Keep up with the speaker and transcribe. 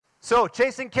So,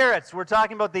 chasing carrots, we're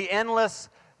talking about the endless,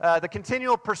 the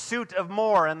continual pursuit of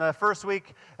more. And the first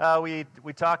week, we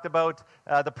talked about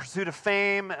the pursuit of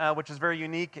fame, which is very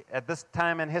unique at this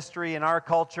time in history in our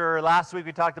culture. Last week,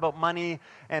 we talked about money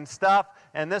and stuff.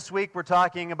 And this week, we're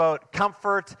talking about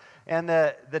comfort and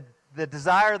the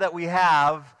desire that we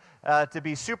have to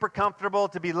be super comfortable,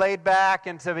 to be laid back,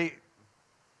 and to be...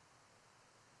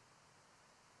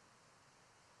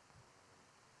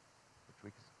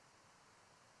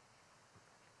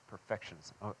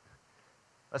 Perfections. Oh.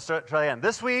 Let's try again.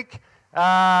 This week, we're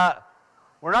not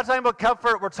talking about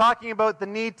comfort. We're talking about the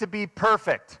need to be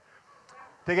perfect,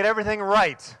 to get everything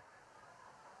right.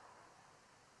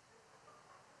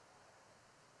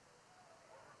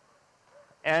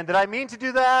 And did I mean to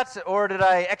do that, or did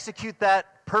I execute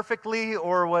that perfectly,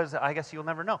 or I guess you'll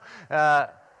never know.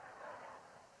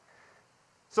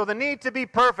 So the need to be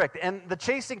perfect, and the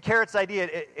chasing carrots idea,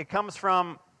 it comes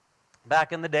from...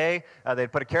 Back in the day,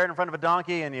 they'd put a carrot in front of a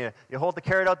donkey, and you hold the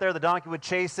carrot out there, the donkey would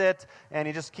chase it, and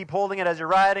you just keep holding it as you're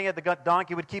riding it, the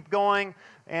donkey would keep going,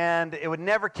 and it would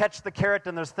never catch the carrot.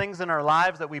 And there's things in our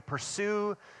lives that we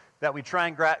pursue, that we try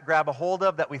and grab a hold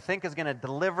of, that we think is going to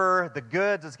deliver the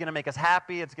goods, it's going to make us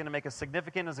happy, it's going to make us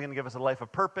significant, it's going to give us a life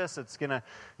of purpose, it's going to,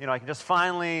 I can just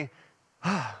finally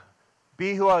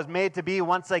be who I was made to be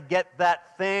once I get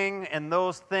that thing. And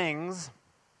those things...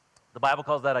 The Bible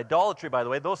calls that idolatry, by the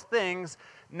way. Those things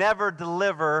never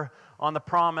deliver on the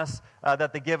promise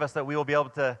that they give us, that we will be able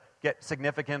to get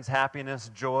significance,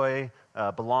 happiness, joy,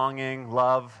 belonging,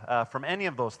 love from any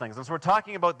of those things. And so we're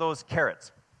talking about those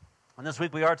carrots. And this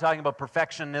week we are talking about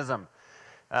perfectionism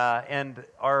and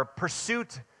our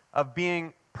pursuit of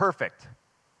being perfect.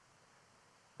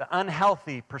 The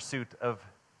unhealthy pursuit of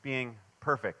being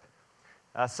perfect.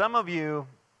 Some of you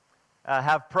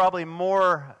have probably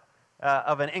more...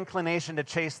 of an inclination to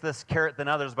chase this carrot than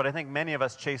others, but I think many of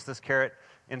us chase this carrot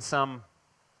in some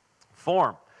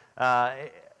form. I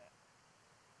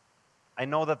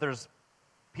know that there's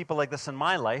people like this in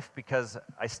my life because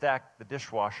I stack the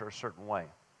dishwasher a certain way.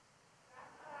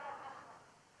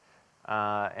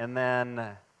 And then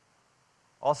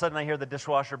all of a sudden I hear the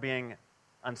dishwasher being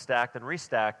unstacked and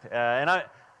restacked. And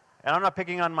I'm not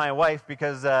picking on my wife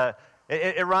because...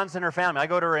 It runs in her family. I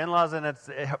go to her in-laws, and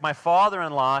my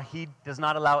father-in-law, he does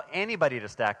not allow anybody to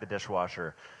stack the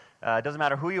dishwasher. It doesn't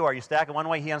matter who you are. You stack it one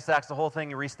way, he unstacks the whole thing,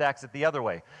 he restacks it the other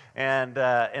way. And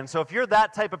so if you're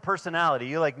that type of personality,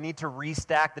 you need to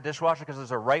restack the dishwasher because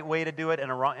there's a right way to do it and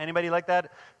a wrong. Anybody like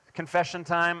that? Confession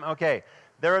time? Okay.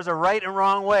 There is a right and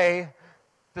wrong way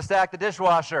to stack the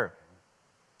dishwasher.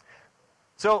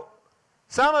 So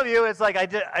some of you, it's like,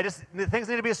 things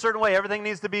need to be a certain way. Everything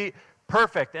needs to be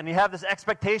perfect, and you have this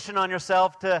expectation on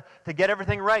yourself to get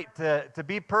everything right, to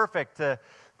be perfect, to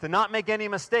not make any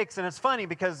mistakes. And it's funny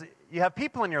because you have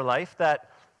people in your life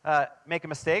that make a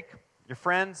mistake, your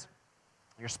friends,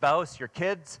 your spouse, your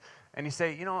kids, and you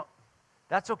say,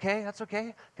 that's okay,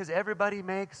 because everybody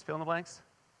makes, fill in the blanks,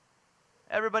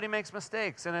 everybody makes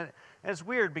mistakes. And it's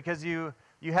weird because you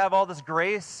have all this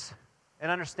grace and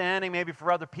understanding maybe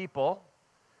for other people,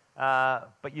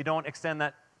 but you don't extend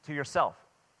that to yourself.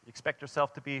 You expect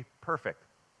yourself to be perfect.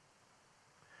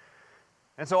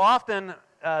 And so often,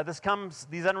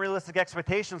 these unrealistic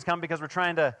expectations come because we're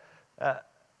trying to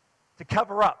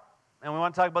cover up. And we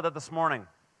want to talk about that this morning.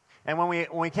 And when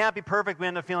we can't be perfect, we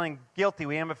end up feeling guilty.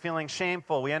 We end up feeling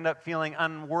shameful. We end up feeling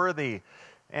unworthy.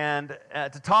 And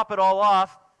to top it all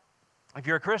off, if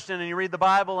you're a Christian and you read the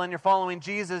Bible and you're following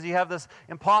Jesus, you have this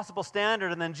impossible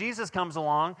standard. And then Jesus comes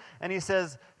along and he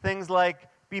says things like,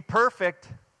 be perfect,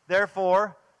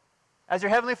 therefore... as your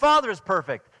heavenly Father is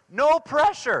perfect. No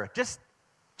pressure. Just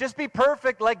be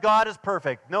perfect like God is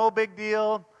perfect. No big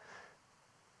deal.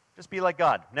 Just be like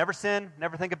God. Never sin.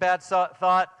 Never think a bad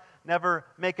thought. Never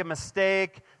make a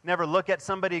mistake. Never look at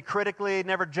somebody critically.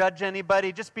 Never judge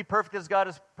anybody. Just be perfect as God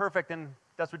is perfect. And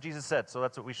that's what Jesus said. So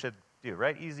that's what we should do,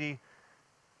 right? Easy.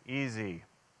 Easy.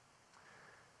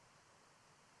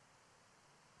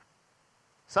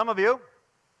 Some of you,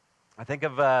 I think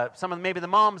of some of maybe the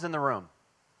moms in the room.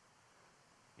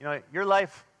 Your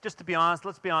life, just to be honest,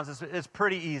 let's be honest, it's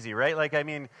pretty easy, right?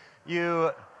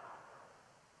 You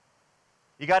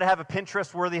got to have a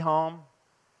Pinterest-worthy home.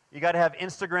 You got to have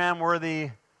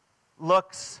Instagram-worthy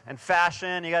looks and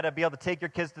fashion. You got to be able to take your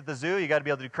kids to the zoo. You got to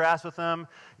be able to do crafts with them.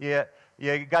 You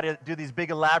got to do these big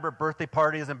elaborate birthday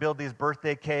parties and build these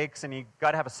birthday cakes. And you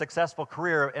got to have a successful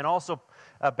career and also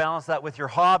balance that with your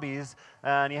hobbies.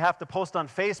 And you have to post on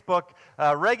Facebook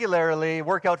regularly,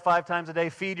 work out 5 times a day,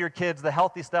 feed your kids the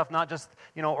healthy stuff, not just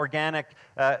organic.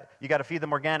 You got to feed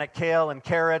them organic kale and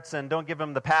carrots, and don't give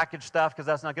them the packaged stuff because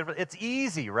that's not good for them. It's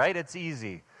easy, right? It's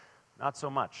easy. not so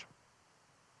much.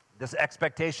 This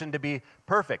expectation to be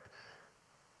perfect.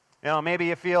 Maybe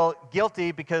you feel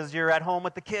guilty because you're at home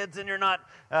with the kids and you're not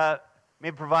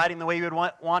maybe providing the way you would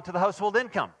want to the household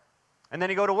income. And then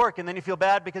you go to work and then you feel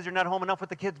bad because you're not home enough with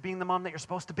the kids being the mom that you're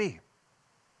supposed to be.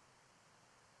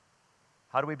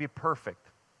 How do we be perfect?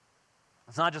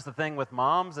 It's not just the thing with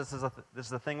moms. This is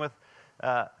the thing with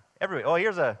everybody.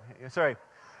 Oh, sorry.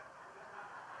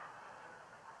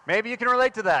 Maybe you can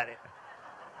relate to that.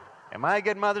 Am I a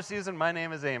good mother, Susan? My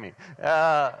name is Amy.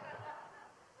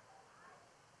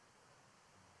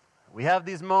 We have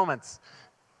these moments.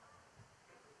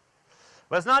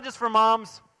 But it's not just for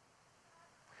moms.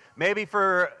 Maybe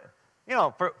for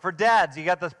dads, you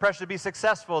got this pressure to be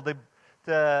successful,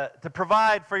 to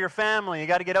provide for your family. You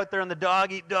got to get out there in the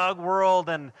dog-eat-dog world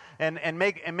and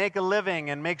make a living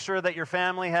and make sure that your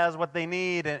family has what they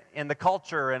need in the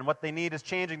culture, and what they need is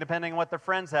changing depending on what their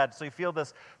friends had. So you feel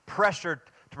this pressure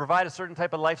to provide a certain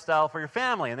type of lifestyle for your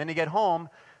family. And then you get home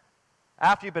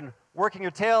after you've been working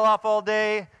your tail off all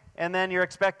day, and then you're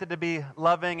expected to be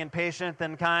loving and patient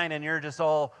and kind, and you're just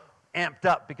all amped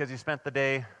up because you spent the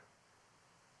day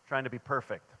trying to be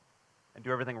perfect and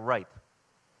do everything right.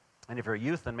 And if you're a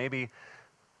youth, then maybe,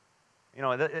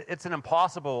 it's an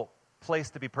impossible place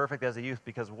to be perfect as a youth,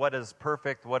 because what is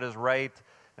perfect, what is right,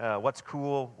 what's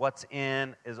cool, what's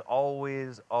in is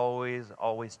always, always,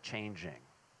 always changing.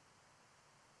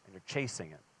 And you're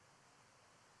chasing it.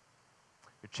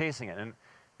 You're chasing it. And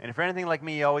if you're anything like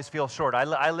me, you always feel short.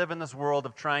 I live in this world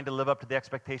of trying to live up to the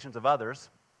expectations of others.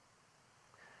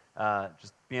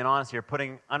 Just being honest here,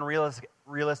 putting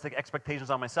unrealistic expectations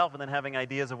on myself, and then having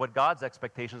ideas of what God's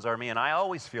expectations are of me. And I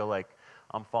always feel like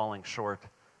I'm falling short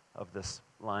of this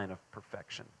line of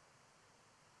perfection.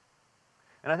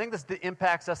 And I think this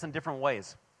impacts us in different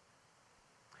ways.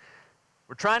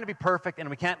 We're trying to be perfect, and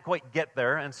we can't quite get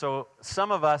there. And so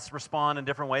some of us respond in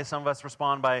different ways. Some of us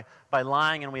respond by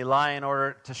lying, and we lie in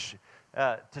order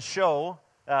to show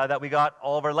that we got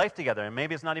all of our life together. And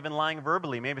maybe it's not even lying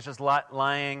verbally. Maybe it's just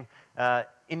lying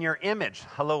in your image.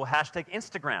 Hello, hashtag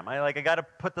Instagram. I got to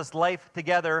put this life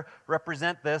together,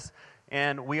 represent this.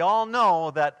 And we all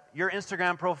know that your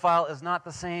Instagram profile is not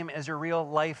the same as your real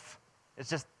life. It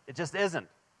just isn't.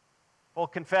 Full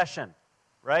confession,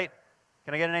 right?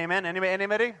 Can I get an amen?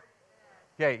 Anybody?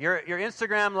 Okay, your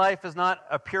Instagram life is not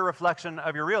a pure reflection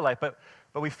of your real life, but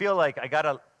we feel like I got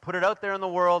to put it out there in the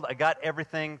world. I got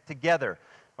everything together.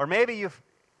 Or maybe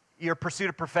your pursuit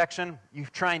of perfection, you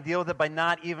try and deal with it by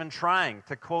not even trying.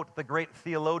 To quote the great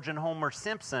theologian Homer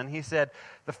Simpson, he said,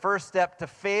 "The first step to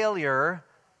failure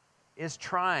is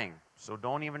trying, so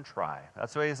don't even try."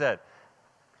 That's what he said.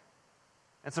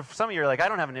 And so for some of you, you're like, I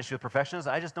don't have an issue with perfectionism.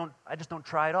 I just don't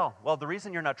try at all. Well, the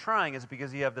reason you're not trying is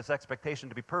because you have this expectation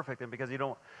to be perfect, and because you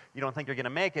don't think you're going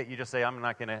to make it, you just say, I'm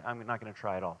not going to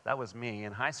try at all. That was me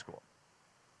in high school.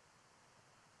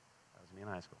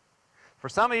 For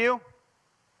some of you,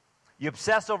 you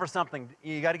obsess over something.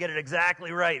 You got to get it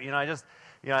exactly right.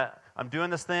 I'm doing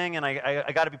this thing, and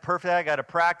I got to be perfect. I got to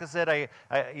practice it.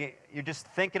 You're just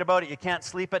thinking about it. You can't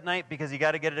sleep at night because you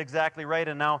got to get it exactly right.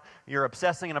 And now you're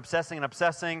obsessing and obsessing and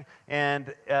obsessing,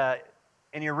 and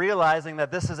you're realizing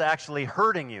that this is actually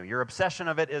hurting you. Your obsession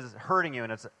of it is hurting you,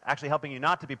 and it's actually helping you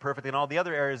not to be perfect in all the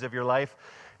other areas of your life.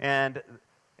 And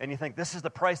you think, this is the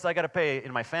price I got to pay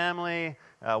in my family,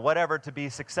 whatever, to be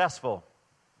successful.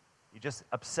 You just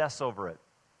obsess over it.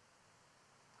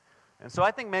 And so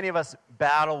I think many of us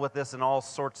battle with this in all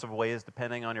sorts of ways,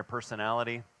 depending on your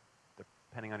personality,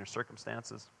 depending on your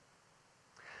circumstances.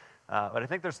 But I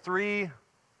think there's three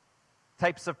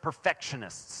types of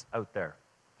perfectionists out there.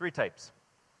 Three types.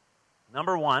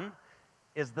 Number one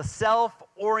is the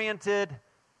self-oriented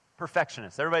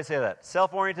perfectionist. Everybody say that.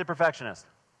 Self-oriented perfectionist.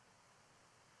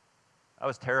 That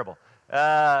was terrible.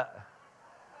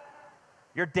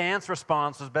 Your dance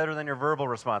response was better than your verbal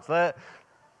response.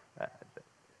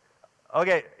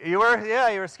 Okay, you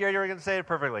were scared you were going to say it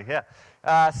perfectly.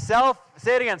 Yeah.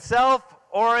 Say it again.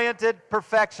 Self-oriented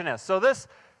perfectionist. So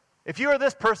if you are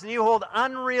this person, you hold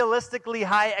unrealistically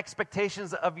high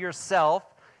expectations of yourself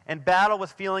and battle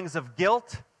with feelings of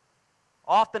guilt,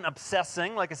 often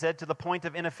obsessing, like I said, to the point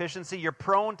of inefficiency. You're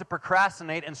prone to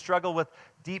procrastinate and struggle with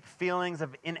deep feelings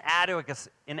of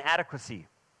inadequacy.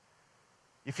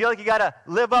 You feel like you got to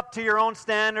live up to your own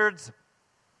standards,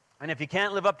 and if you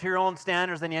can't live up to your own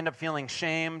standards, then you end up feeling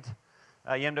shamed.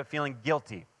 You end up feeling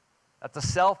guilty. That's a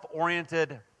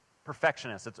self-oriented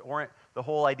perfectionist. The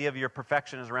whole idea of your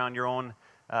perfection is around your own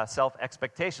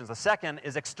self-expectations. The second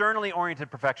is externally oriented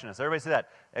perfectionist. Everybody say that.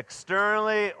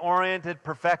 Externally oriented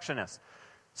perfectionist.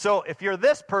 So if you're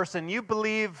this person, you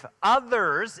believe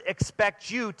others expect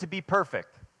you to be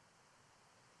perfect.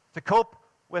 To cope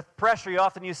with pressure, you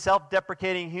often use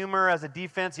self-deprecating humor as a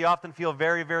defense. You often feel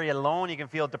very, very alone. You can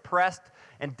feel depressed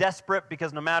and desperate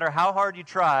because no matter how hard you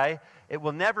try, it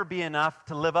will never be enough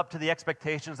to live up to the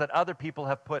expectations that other people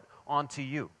have put onto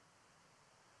you.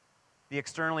 The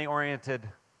externally oriented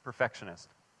perfectionist.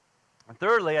 And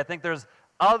thirdly, I think there's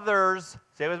others,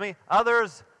 say it with me,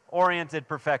 others-oriented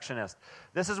perfectionist.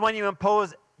 This is when you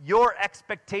impose your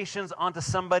expectations onto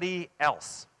somebody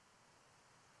else.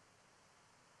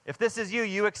 If this is you,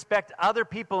 you expect other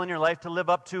people in your life to live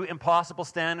up to impossible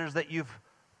standards that you've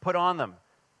put on them.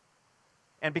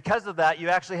 And because of that, you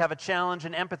actually have a challenge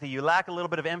in empathy. You lack a little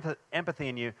bit of empathy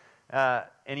in you.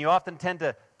 And you often tend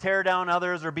to tear down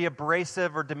others or be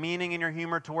abrasive or demeaning in your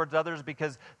humor towards others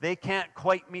because they can't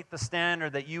quite meet the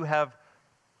standard that you have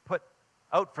put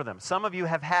out for them. Some of you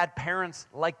have had parents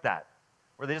like that,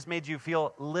 where they just made you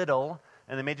feel little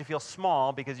and they made you feel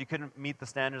small because you couldn't meet the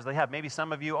standards they have. Maybe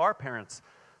some of you are parents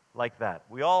like that.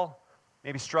 We all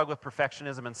maybe struggle with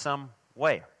perfectionism in some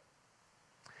way.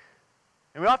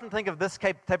 And we often think of this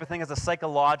type of thing as a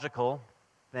psychological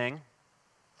thing,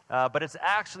 but it's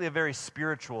actually a very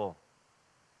spiritual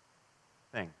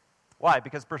thing. Why?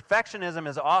 Because perfectionism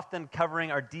is often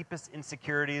covering our deepest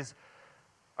insecurities,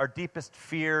 our deepest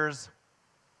fears.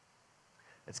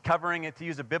 It's covering it, to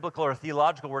use a biblical or a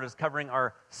theological word, it's covering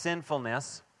our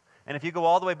sinfulness. And if you go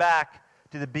all the way back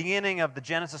to the beginning of the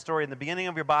Genesis story, in the beginning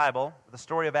of your Bible, the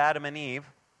story of Adam and Eve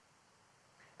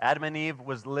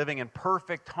was living in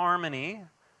perfect harmony,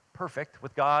 perfect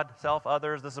with God, self,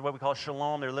 others. This is what we call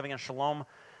shalom. They're living in shalom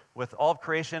with all of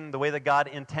creation, the way that God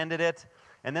intended it.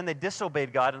 And then they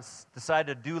disobeyed God and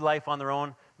decided to do life on their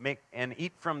own and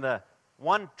eat from the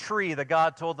one tree that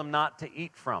God told them not to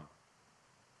eat from.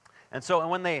 And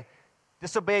when they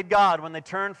disobeyed God, when they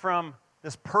turned from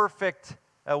this perfect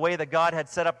way that God had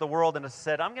set up the world and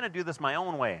said, I'm going to do this my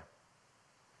own way,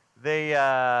 they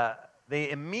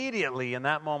immediately in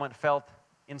that moment felt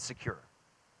insecure.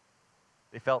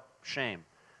 They felt shame.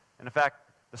 And in fact,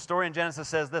 the story in Genesis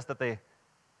says this,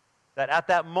 that at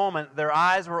that moment their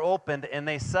eyes were opened and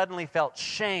they suddenly felt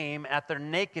shame at their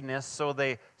nakedness, so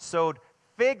they sewed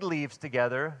fig leaves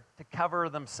together to cover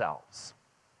themselves.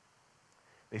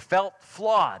 They felt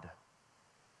flawed.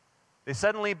 They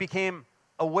suddenly became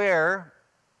aware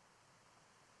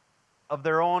of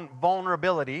their own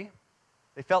vulnerability.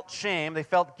 They felt shame. They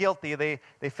felt guilty.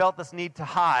 They felt this need to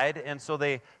hide, and so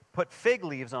they put fig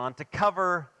leaves on to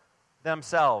cover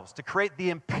themselves, to create the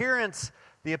appearance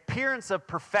of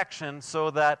perfection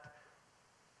so that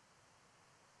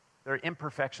their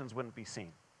imperfections wouldn't be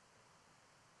seen.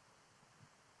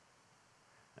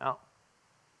 Now,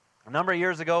 a number of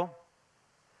years ago,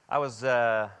 I was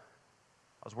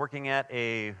working at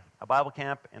a Bible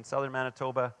camp in southern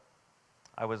Manitoba.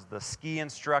 I was the ski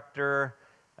instructor.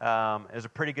 It was a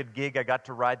pretty good gig. I got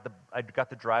to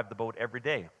drive the boat every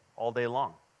day, all day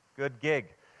long. Good gig.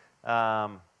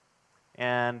 And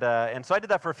so I did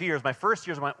that for a few years. My first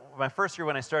year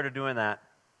when I started doing that,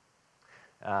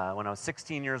 when I was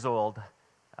 16 years old,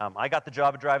 I got the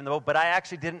job of driving the boat, but I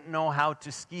actually didn't know how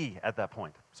to ski at that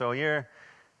point. So you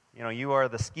are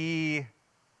the ski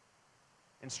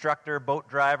instructor, boat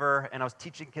driver, and I was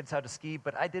teaching kids how to ski,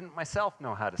 but I didn't myself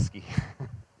know how to ski.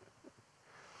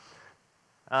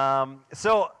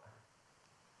 So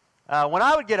when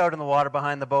I would get out in the water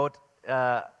behind the boat,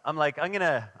 I'm like, I'm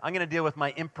gonna deal with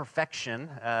my imperfection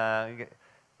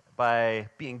by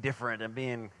being different and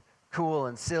being cool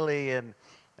and silly, and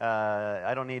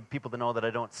I don't need people to know that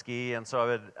I don't ski, and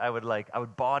so I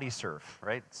would body surf,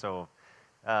 right? So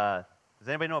does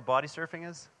anybody know what body surfing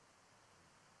is?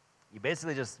 You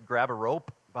basically just grab a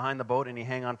rope behind the boat and you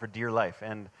hang on for dear life,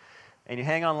 and you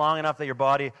hang on long enough that your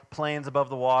body planes above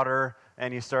the water,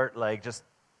 and you start just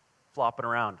flopping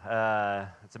around.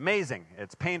 It's amazing.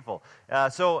 It's painful.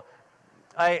 There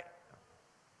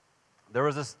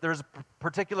was a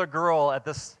particular girl in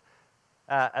this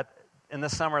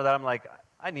summer that I'm like,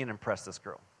 I need to impress this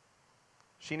girl.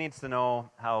 She needs to know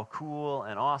how cool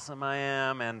and awesome I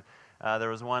am. And there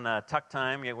was one tuck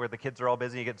time where the kids are all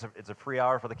busy. It's a free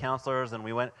hour for the counselors, and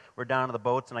we're down to the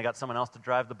boats, and I got someone else to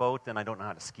drive the boat, and I don't know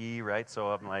how to ski, right?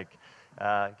 So I'm like,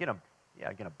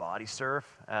 gonna body surf.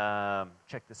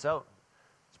 Check this out.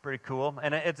 It's pretty cool.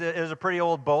 And it was a pretty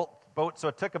old boat, so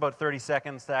it took about 30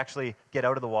 seconds to actually get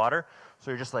out of the water. So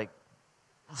you're just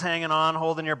hanging on,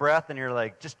 holding your breath, and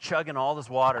you're just chugging all this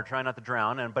water, trying not to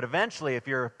drown. But eventually, if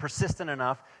you're persistent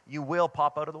enough, you will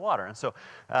pop out of the water. And so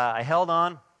I held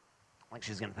on, like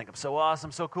she's going to think I'm so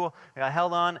awesome, so cool. I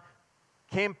held on,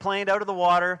 planed out of the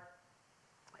water,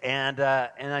 and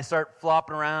I start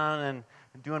flopping around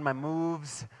and doing my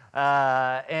moves,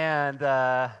 and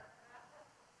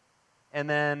and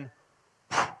then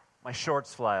my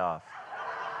shorts fly off.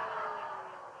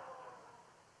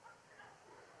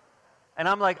 And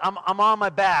I'm like, I'm on my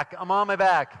back. I'm on my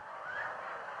back.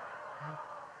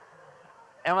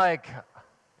 And like,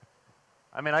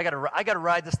 I mean, I gotta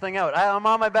ride this thing out. I'm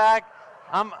on my back.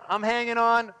 I'm hanging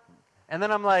on. And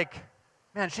then I'm like,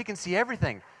 man, she can see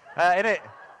everything. And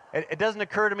it doesn't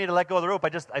occur to me to let go of the rope.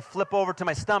 I flip over to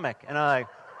my stomach,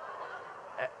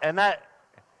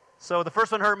 so the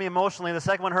first one hurt me emotionally, the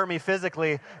second one hurt me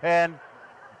physically, and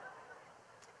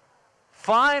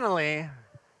finally,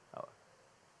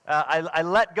 I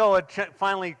let go. It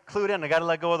finally clued in. I got to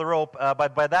let go of the rope.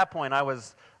 But by that point, I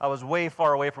was way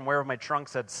far away from wherever my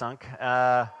trunks had sunk,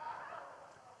 and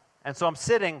so I'm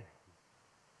sitting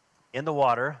in the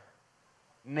water,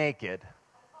 naked,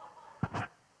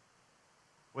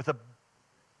 with a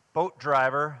boat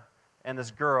driver and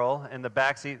this girl in the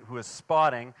backseat who is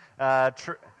spotting.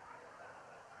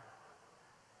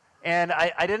 And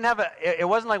I didn't have it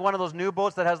wasn't like one of those new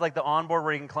boats that has like the onboard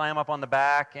where you can climb up on the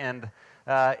back. And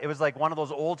it was like one of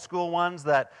those old school ones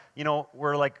that,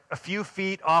 were like a few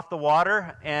feet off the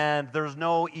water and there's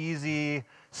no easy,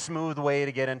 smooth way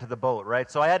to get into the boat,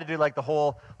 right? So I had to do like the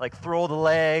whole, like throw the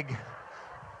leg.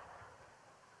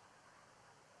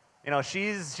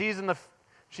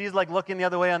 She's like looking the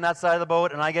other way on that side of the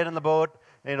boat, and I get in the boat.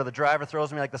 The driver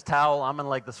throws me like this towel. I'm in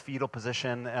like this fetal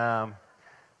position,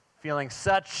 feeling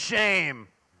such shame.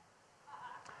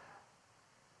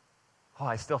 Oh,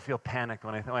 I still feel panicked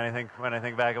when I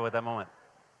think back about that moment.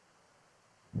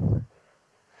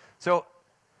 So,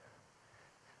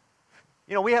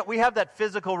 we have that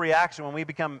physical reaction when we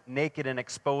become naked and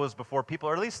exposed before people,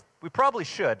 or at least we probably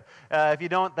should. If you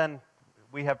don't, then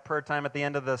we have prayer time at the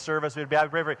end of the service. We'd be happy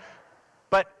to pray for you.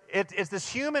 But it's this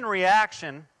human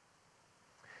reaction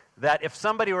that if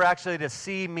somebody were actually to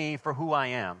see me for who I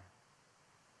am,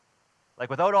 like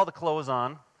without all the clothes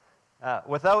on,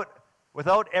 without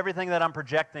everything that I'm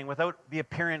projecting, without the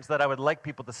appearance that I would like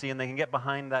people to see, and they can get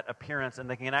behind that appearance and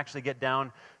they can actually get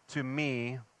down to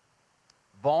me,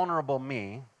 vulnerable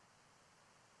me,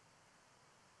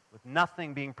 with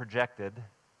nothing being projected,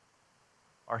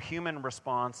 our human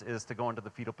response is to go into the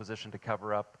fetal position, to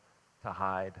cover up, to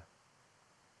hide.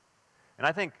 And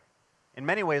I think, in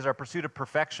many ways, our pursuit of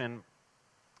perfection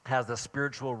has the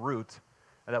spiritual root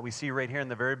that we see right here in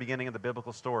the very beginning of the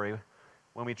biblical story.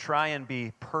 When we try and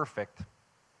be perfect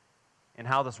in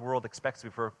how this world expects to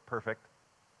be perfect,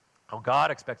 how God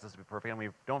expects us to be perfect, and we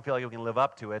don't feel like we can live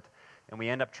up to it, and we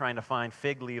end up trying to find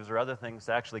fig leaves or other things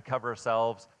to actually cover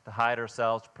ourselves, to hide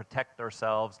ourselves, to protect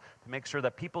ourselves, to make sure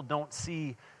that people don't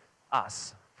see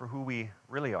us for who we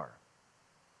really are.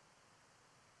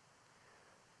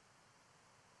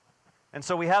 And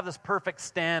so we have this perfect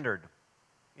standard.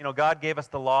 God gave us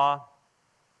the law.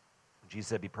 Jesus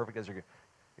said, be perfect as your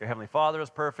Heavenly Father is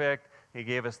perfect. He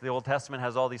gave us, the Old Testament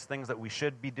has all these things that we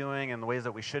should be doing and the ways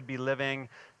that we should be living.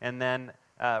 And then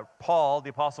Paul,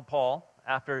 the Apostle Paul,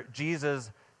 after Jesus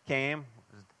came,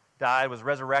 died, was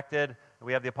resurrected,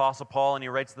 we have the Apostle Paul, and he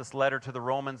writes this letter to the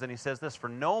Romans, and he says this: for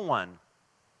no one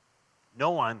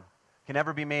can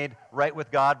ever be made right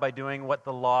with God by doing what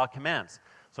the law commands.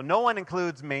 So no one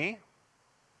includes me.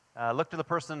 Look to the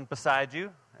person beside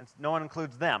you, and no one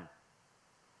includes them.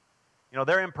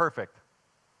 They're imperfect,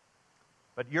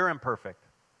 but you're imperfect.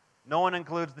 No one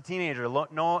includes the teenager.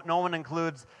 No one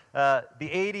includes the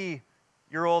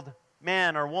 80-year-old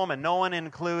man or woman. No one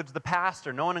includes the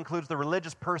pastor. No one includes the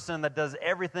religious person that does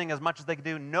everything as much as they can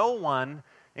do. No one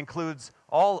includes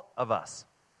all of us.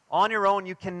 On your own,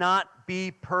 you cannot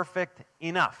be perfect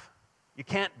enough. You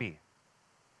can't be.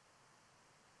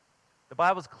 The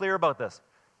Bible's clear about this.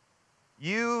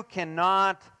 You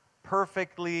cannot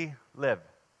perfectly live.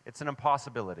 It's an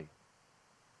impossibility.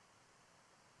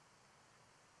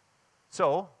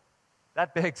 So,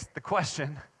 that begs the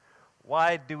question,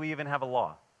 why do we even have a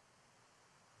law?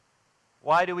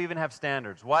 Why do we even have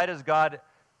standards? Why did God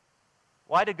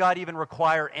even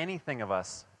require anything of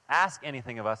us, ask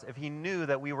anything of us, if he knew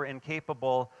that we were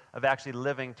incapable of actually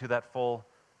living to that full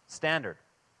standard?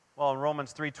 Well, in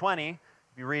Romans 3:20, if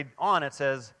you read on, it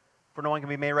says, for no one can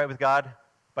be made right with God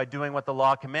by doing what the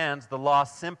law commands. The law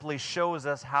simply shows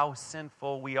us how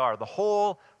sinful we are. The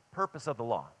whole purpose of the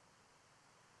law,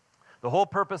 the whole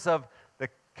purpose of the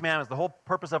commandments, the whole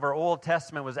purpose of our Old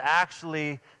Testament was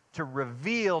actually to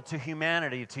reveal to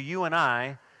humanity, to you and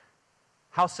I,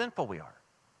 how sinful we are.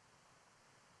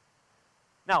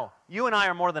 Now, you and I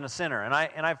are more than a sinner, and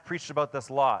I've preached about this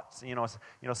lots.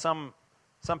 Some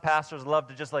pastors love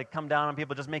to just like come down on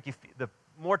people, just make you the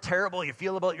more terrible you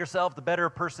feel about yourself, the better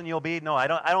person you'll be. No, I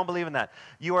don't believe in that.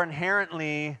 You are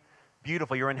inherently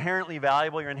beautiful. You're inherently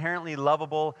valuable. You're inherently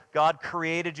lovable. God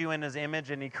created you in his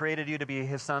image, and he created you to be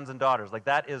his sons and daughters. Like,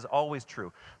 that is always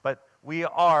true. But we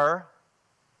are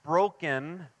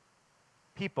broken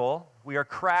people. We are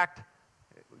cracked.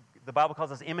 The Bible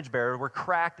calls us image bearers. We're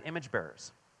cracked image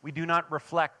bearers. We do not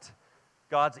reflect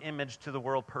God's image to the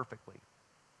world perfectly.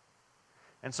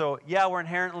 And so, yeah, we're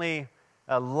inherently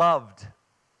loved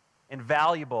and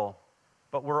valuable,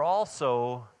 but we're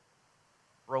also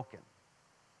broken.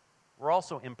 We're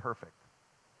also imperfect.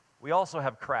 We also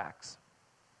have cracks.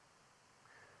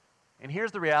 And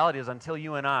here's the reality is, until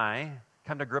you and I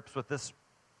come to grips with this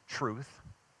truth,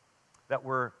 that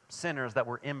we're sinners, that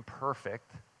we're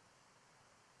imperfect,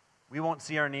 we won't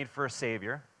see our need for a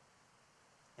Savior.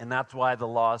 And that's why the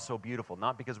law is so beautiful.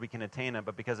 Not because we can attain it,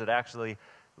 but because it actually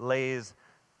lays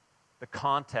the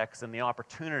context and the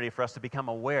opportunity for us to become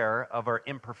aware of our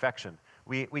imperfection.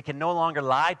 We can no longer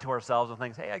lie to ourselves and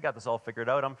think, hey, I got this all figured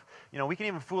out. We can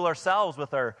even fool ourselves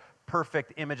with our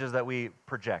perfect images that we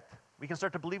project. We can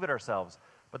start to believe it ourselves.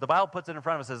 But the Bible puts it in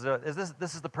front of us and says,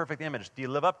 this is the perfect image. Do you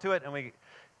live up to it?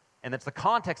 And it's the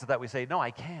context of that we say, no,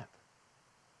 I can't.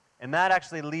 And that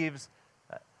actually leaves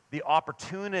the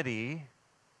opportunity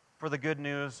for the good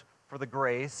news, for the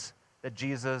grace that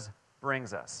Jesus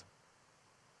brings us.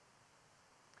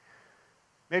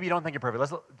 Maybe you don't think you're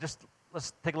perfect.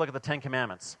 Let's take a look at the 10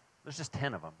 Commandments. There's just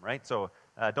 10 of them, right? So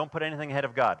don't put anything ahead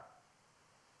of God.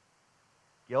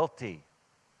 Guilty.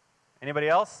 Anybody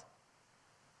else?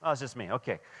 Oh, it's just me.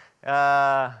 Okay.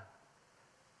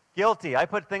 Guilty. I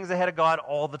put things ahead of God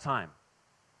all the time.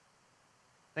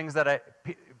 Things that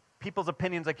people's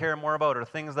opinions I care more about, or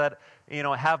things that,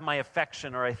 have my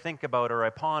affection, or I think about, or I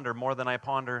ponder more than I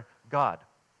ponder God.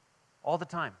 All the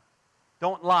time.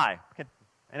 Don't lie.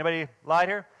 Anybody lied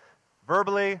here?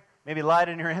 Verbally, maybe lied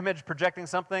in your image, projecting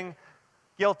something.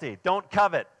 Guilty. Don't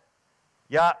covet.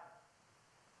 Yeah.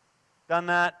 Done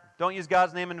that. Don't use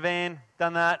God's name in vain.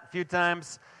 Done that a few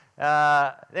times.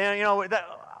 I'm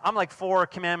like 4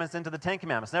 commandments into the 10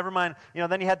 commandments. Never mind.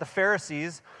 Then you had the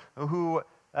Pharisees who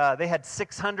they had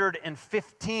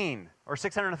 615 or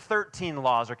 613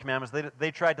 laws or commandments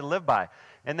they tried to live by.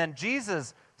 And then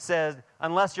Jesus said,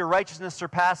 unless your righteousness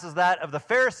surpasses that of the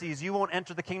Pharisees, you won't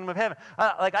enter the kingdom of heaven.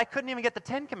 I couldn't even get the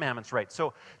 10 commandments right.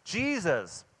 So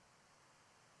Jesus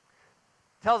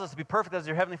tells us to be perfect as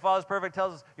your heavenly Father is perfect,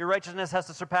 tells us your righteousness has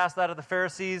to surpass that of the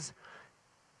Pharisees.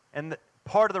 And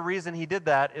part of the reason he did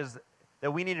that is that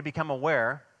we need to become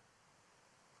aware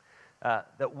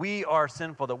that we are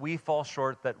sinful, that we fall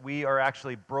short, that we are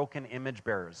actually broken image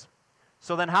bearers.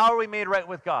 So then how are we made right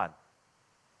with God?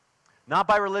 Not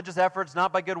by religious efforts,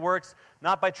 not by good works,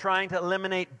 not by trying to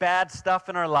eliminate bad stuff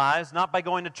in our lives, not by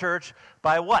going to church.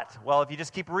 By what? Well, if you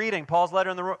just keep reading Paul's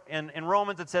letter in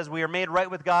Romans, it says we are made right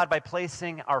with God by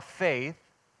placing our faith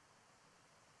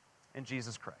in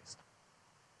Jesus Christ.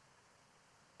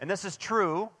 And this is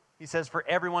true, he says, for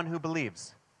everyone who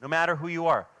believes, no matter who you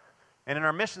are. And in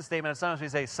our mission statement at Sunwest, we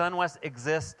say, Sunwest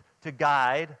exists to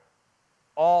guide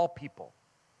all people,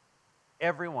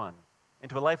 everyone,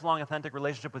 into a lifelong, authentic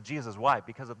relationship with Jesus. Why?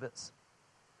 Because of this.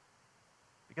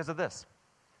 Because of this.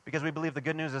 Because we believe the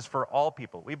good news is for all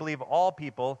people. We believe all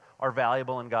people are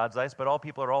valuable in God's eyes, but all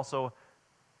people are also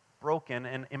broken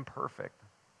and imperfect.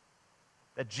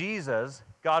 That Jesus,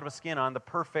 God with skin on, the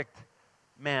perfect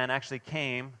man, actually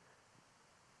came,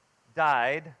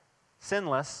 died,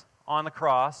 sinless, on the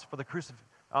cross, for the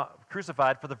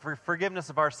crucified for the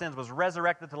forgiveness of our sins, was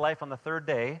resurrected to life on the 3rd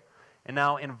day, and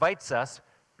now invites us,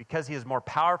 because he is more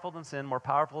powerful than sin, more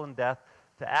powerful than death,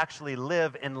 to actually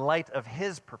live in light of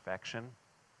his perfection.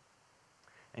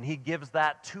 And he gives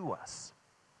that to us.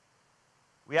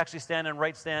 We actually stand in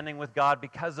right standing with God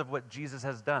because of what Jesus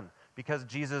has done, because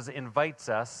Jesus invites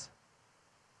us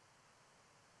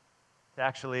to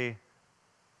actually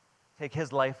take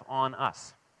his life on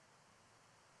us.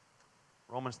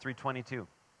 Romans 3:22.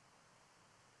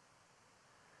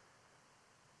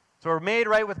 So we're made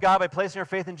right with God by placing our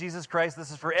faith in Jesus Christ. This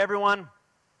is for everyone.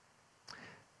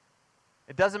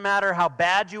 It doesn't matter how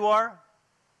bad you are.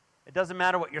 It doesn't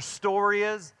matter what your story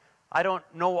is. I don't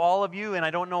know all of you, and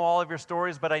I don't know all of your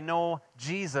stories, but I know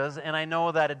Jesus, and I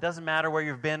know that it doesn't matter where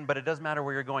you've been, but it does matter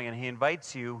where you're going. And he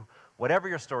invites you, whatever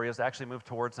your story is, to actually move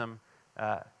towards him,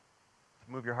 to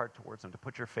move your heart towards him, to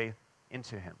put your faith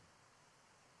into him.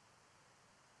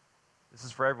 This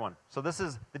is for everyone. So this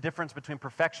is the difference between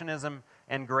perfectionism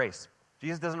and grace.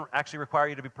 Jesus doesn't actually require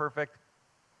you to be perfect.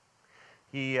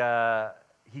 He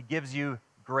gives you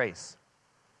grace.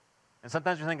 And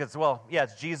sometimes you think it's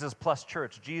Jesus plus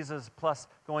church, Jesus plus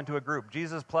going to a group,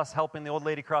 Jesus plus helping the old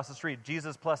lady cross the street,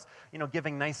 Jesus plus,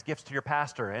 giving nice gifts to your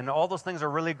pastor. And all those things are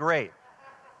really great.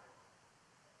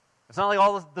 It's not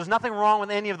like there's nothing wrong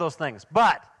with any of those things.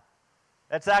 But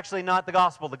that's actually not the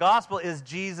gospel. The gospel is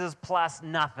Jesus plus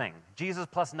nothing. Jesus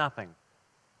plus nothing.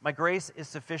 My grace is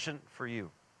sufficient for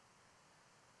you.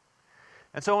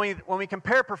 And so when we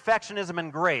compare perfectionism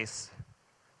and grace,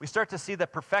 we start to see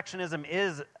that perfectionism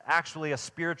is actually a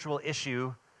spiritual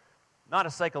issue, not a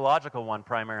psychological one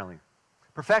primarily.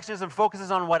 Perfectionism focuses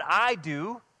on what I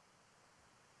do,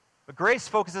 but grace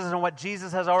focuses on what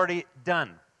Jesus has already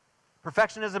done.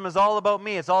 Perfectionism is all about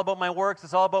me. It's all about my works.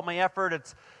 It's all about my effort.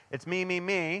 It's me, me,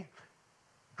 me.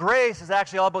 Grace is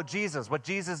actually all about Jesus, what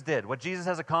Jesus did, what Jesus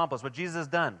has accomplished, what Jesus has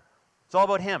done. It's all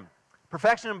about Him.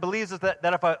 Perfectionism believes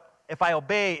that if I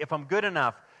obey, if I'm good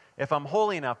enough, if I'm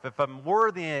holy enough, if I'm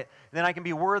worthy, then I can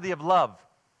be worthy of love.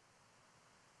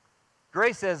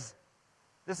 Grace says,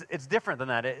 it's different than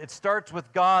that. It starts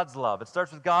with God's love. It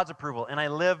starts with God's approval, and I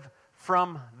live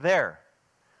from there.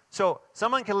 So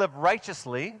someone can live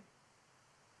righteously.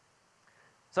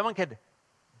 Someone could,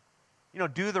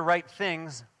 do the right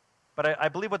things, but I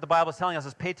believe what the Bible is telling us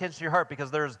is pay attention to your heart, because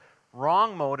there's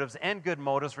wrong motives and good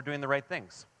motives for doing the right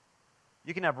things.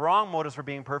 You can have wrong motives for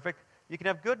being perfect. You can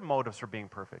have good motives for being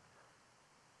perfect.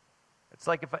 It's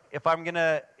like if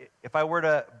I were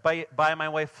to buy my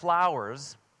wife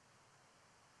flowers,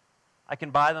 I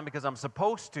can buy them because I'm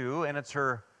supposed to, and it's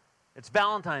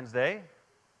Valentine's Day,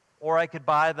 or I could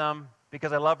buy them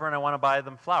because I love her and I want to buy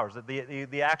them flowers.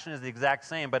 The action is the exact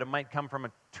same, but it might come from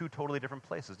two totally different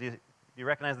places. Do you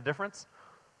recognize the difference?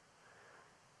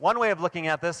 One way of looking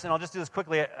at this, and I'll just do this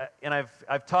quickly, and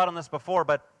I've taught on this before,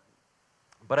 but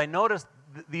I noticed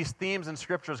these themes in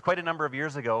Scriptures quite a number of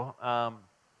years ago,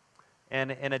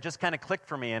 and it just kind of clicked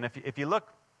for me. And if you look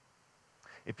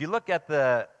at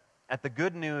the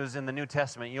good news in the New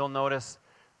Testament, you'll notice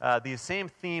these same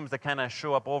themes that kind of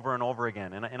show up over and over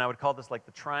again. And I would call this like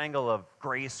the triangle of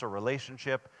grace or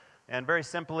relationship. And very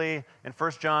simply, in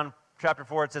 1 John chapter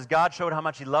 4, it says, God showed how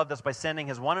much He loved us by sending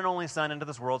His one and only Son into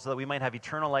this world so that we might have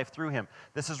eternal life through Him.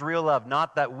 This is real love,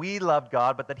 not that we loved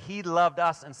God, but that He loved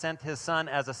us and sent His Son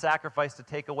as a sacrifice to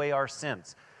take away our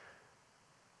sins.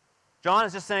 John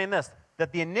is just saying this,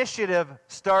 that the initiative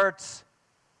starts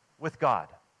with God.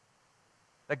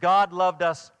 That God loved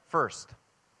us first.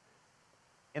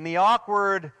 In the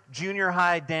awkward junior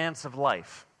high dance of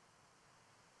life,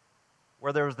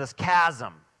 where there was this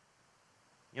chasm,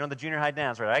 the junior high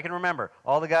dance, right? I can remember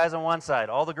all the guys on one side,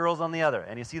 all the girls on the other,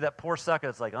 and you see that poor sucker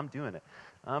that's like, I'm doing it.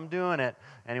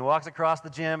 And he walks across the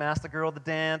gym, asks the girl to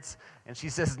dance, and she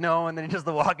says no, and then he does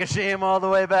the walk of shame all the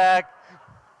way back.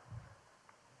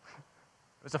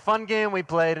 It was a fun game we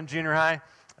played in junior high.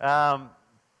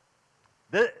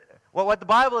 What the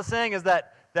Bible is saying is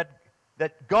that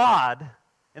God,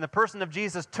 in the person of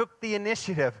Jesus, took the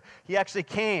initiative. He actually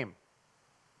came,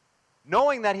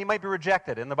 knowing that He might be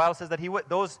rejected. And the Bible says that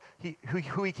those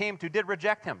who He came to did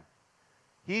reject Him.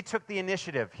 He took the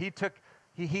initiative.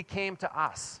 He came to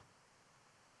us.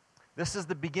 This is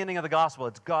the beginning of the gospel.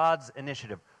 It's God's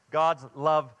initiative, God's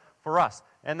love for us.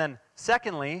 And then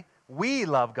secondly, we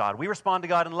love God. We respond to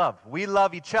God in love. We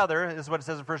love each other. This is what it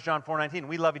says in 1 John 4:19.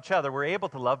 We love each other. We're able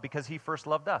to love because He first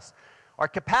loved us. Our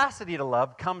capacity to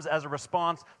love comes as a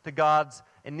response to God's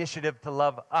initiative to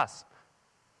love us.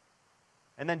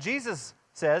 And then Jesus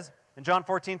says in John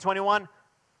 14:21,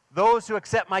 those who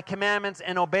accept my commandments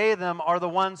and obey them are the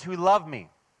ones who love me.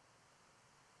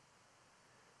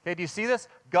 Okay, do you see this?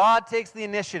 God takes the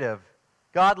initiative.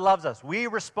 God loves us. We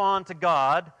respond to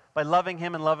God by loving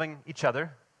Him and loving each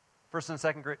other. First and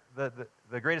second,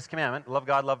 the greatest commandment, love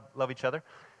God, love each other.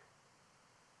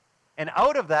 And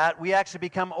out of that, we actually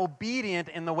become obedient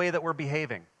in the way that we're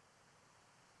behaving.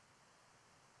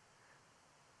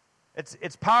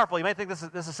 It's powerful. You might think this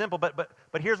is simple, but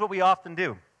here's what we often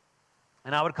do.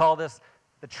 And I would call this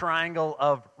the triangle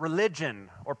of religion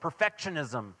or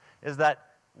perfectionism, is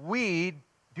that we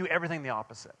do everything the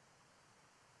opposite.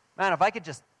 Man, if I could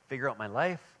just figure out my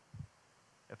life,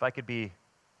 if I could be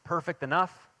perfect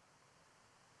enough,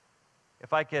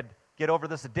 if I could get over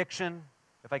this addiction,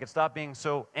 if I could stop being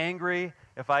so angry,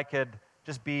 if I could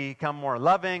just become more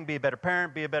loving, be a better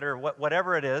parent, be a better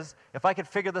whatever it is, if I could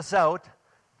figure this out,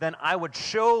 then I would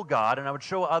show God and I would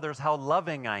show others how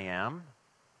loving I am.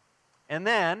 And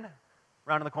then,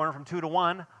 round in the corner from 2 to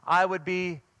 1, I would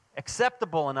be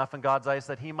acceptable enough in God's eyes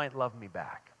that He might love me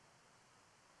back.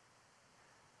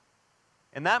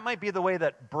 And that might be the way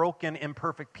that broken,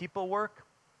 imperfect people work,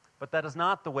 but that is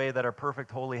not the way that our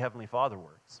perfect, holy Heavenly Father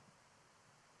works.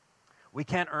 We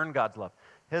can't earn God's love.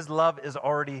 His love is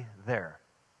already there.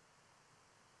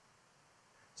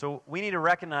 So we need to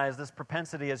recognize this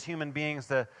propensity as human beings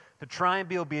to try and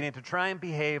be obedient, to try and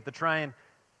behave, to try and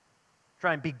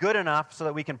try and be good enough so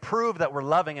that we can prove that we're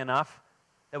loving enough,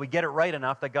 that we get it right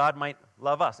enough, that God might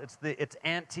love us. It's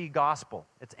anti-gospel.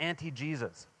 It's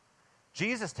anti-Jesus.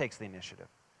 Jesus takes the initiative.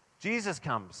 Jesus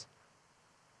comes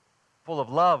full of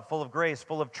love, full of grace,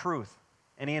 full of truth.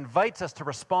 And he invites us to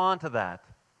respond to that.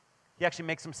 He actually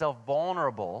makes himself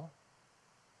vulnerable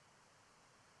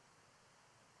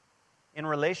in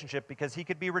relationship because he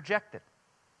could be rejected.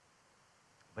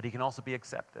 But he can also be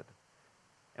accepted.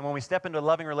 And when we step into a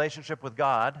loving relationship with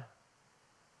God,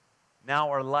 now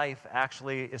our life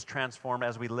actually is transformed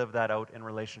as we live that out in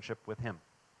relationship with him.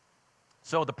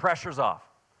 So the pressure's off.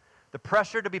 The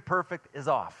pressure to be perfect is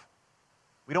off.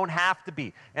 We don't have to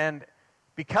be. And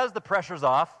because the pressure's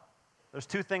off, there's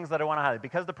two things that I want to highlight.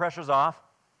 Because the pressure's off,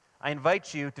 I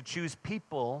invite you to choose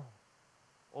people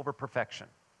over perfection.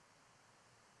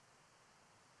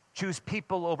 Choose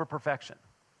people over perfection.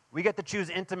 We get to choose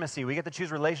intimacy. We get to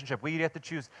choose relationship. We get to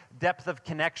choose depth of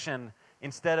connection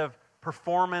instead of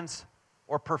performance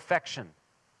or perfection.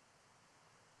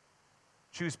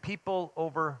 Choose people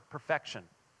over perfection.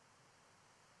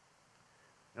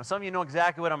 Some of you know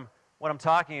exactly what I'm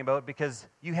talking about because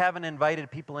you haven't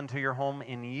invited people into your home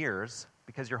in years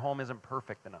because your home isn't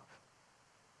perfect enough.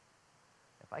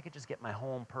 If I could just get my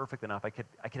home perfect enough, I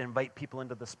could invite people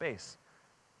into the space.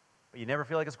 But you never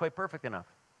feel like it's quite perfect enough.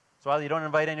 So either you don't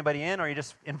invite anybody in or you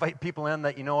just invite people in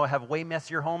that you know have way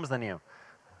messier homes than you.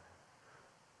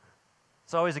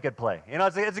 It's always a good play.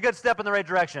 It's a good step in the right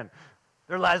direction.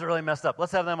 Their lives are really messed up.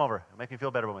 Let's have them over. It'll make me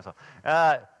feel better about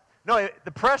myself. No,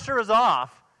 the pressure is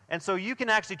off, and so you can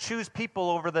actually choose people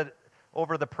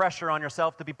over the pressure on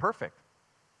yourself to be perfect.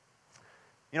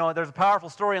 There's a powerful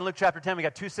story in Luke chapter 10. We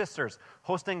got two sisters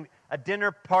hosting a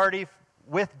dinner party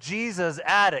with Jesus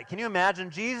at it. Can you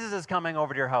imagine? Jesus is coming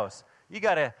over to your house. You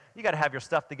gotta have your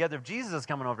stuff together if Jesus is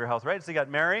coming over to your house, right? So you got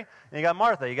Mary and you got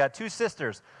Martha. You got two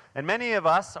sisters. And many of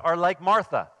us are like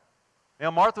Martha.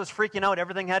 Martha was freaking out.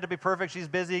 Everything had to be perfect. She's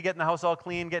busy getting the house all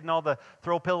clean, getting all the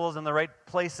throw pillows in the right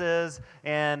places,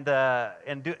 and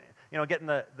getting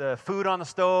the food on the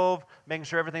stove, making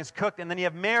sure everything's cooked. And then you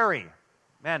have Mary.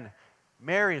 Man,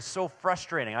 Mary is so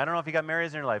frustrating. I don't know if you got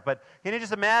Marys in your life, but can you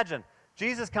just imagine?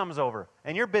 Jesus comes over,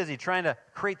 and you're busy trying to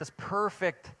create this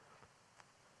perfect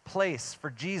place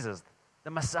for Jesus, the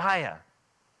Messiah,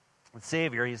 the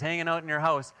Savior. He's hanging out in your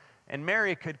house, and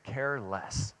Mary could care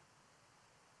less.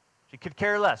 She could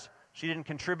care less. She didn't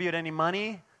contribute any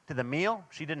money to the meal.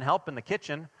 She didn't help in the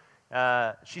kitchen.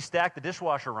 She stacked the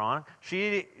dishwasher wrong.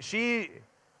 She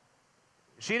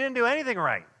didn't do anything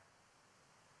right.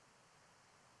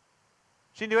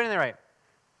 She didn't do anything right.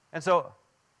 And so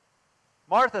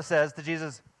Martha says to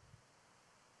Jesus,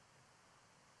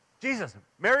 Jesus,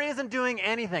 Mary isn't doing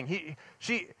anything.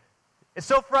 It's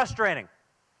so frustrating.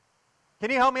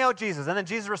 Can you help me out, Jesus? And then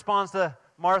Jesus responds to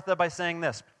Martha by saying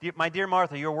this, my dear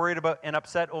Martha, you're worried about and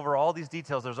upset over all these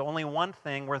details. There's only one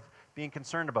thing worth being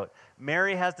concerned about.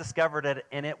 Mary has discovered it,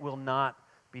 and it will not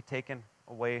be taken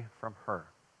away from her.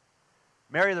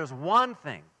 Mary, there's one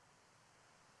thing.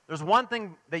 There's one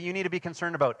thing that you need to be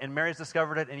concerned about, and Mary's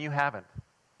discovered it, and you haven't.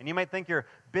 And you might think you're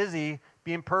busy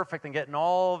being perfect and getting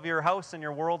all of your house and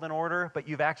your world in order, but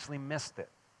you've actually missed it.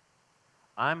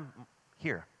 I'm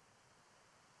here.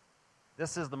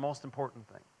 This is the most important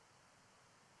thing.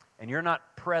 And you're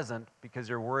not present because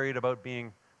you're worried about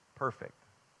being perfect.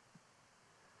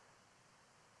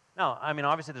 Now,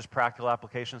 obviously there's practical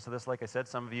applications to this. Like I said,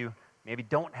 some of you maybe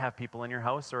don't have people in your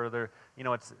house, or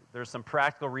there's some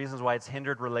practical reasons why it's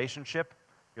hindered relationship.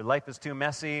 Your life is too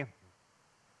messy.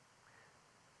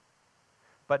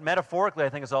 But metaphorically, I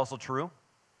think it's also true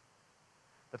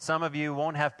that some of you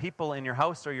won't have people in your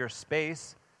house or your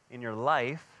space in your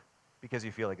life because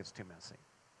you feel like it's too messy.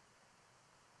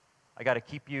 I got to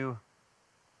keep you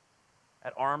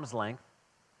at arm's length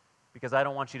because I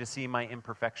don't want you to see my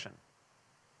imperfection.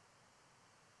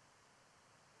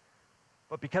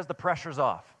 But because the pressure's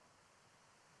off,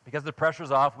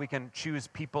 we can choose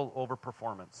people over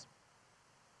performance.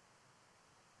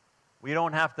 We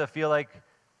don't have to feel like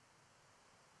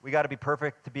we got to be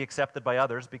perfect to be accepted by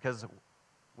others because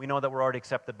we know that we're already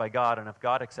accepted by God, and if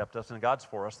God accepts us and God's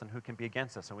for us, then who can be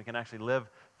against us? And we can actually live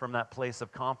from that place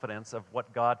of confidence of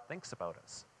what God thinks about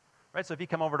us. Right? So if you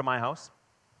come over to my house,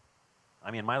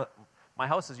 my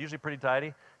house is usually pretty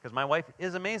tidy because my wife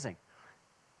is amazing.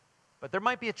 But there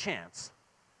might be a chance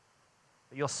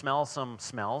that you'll smell some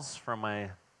smells from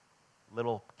my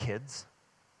little kids.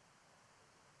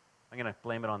 I'm going to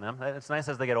blame it on them. It's nice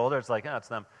as they get older. It's like, it's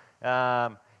them.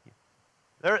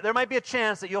 There might be a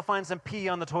chance that you'll find some pee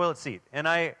on the toilet seat. And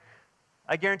I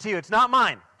guarantee you, it's not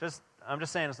mine. I'm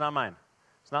just saying it's not mine.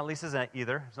 It's not Lisa's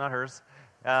either. It's not hers.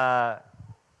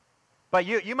 But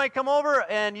you might come over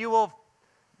and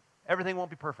everything won't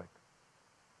be perfect.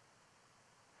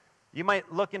 You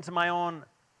might look into my own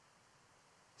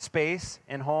space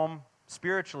and home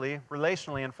spiritually,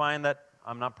 relationally, and find that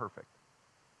I'm not perfect.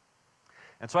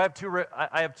 And so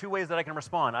I have two ways that I can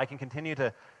respond. I can continue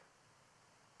to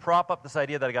prop up this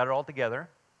idea that I got it all together,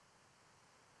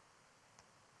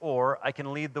 or I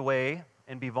can lead the way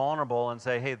and be vulnerable and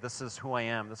say, hey, this is who I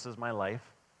am. This is my life.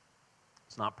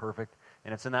 It's not perfect.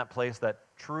 And it's in that place that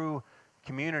true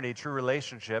community, true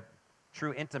relationship,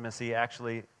 true intimacy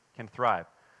actually can thrive.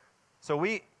 So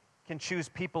we can choose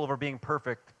people over being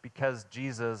perfect because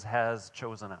Jesus has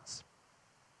chosen us.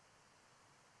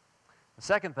 The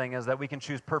second thing is that we can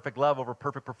choose perfect love over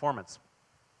perfect performance.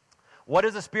 What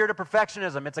is the spirit of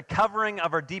perfectionism? It's a covering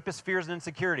of our deepest fears and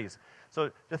insecurities.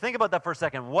 So to think about that for a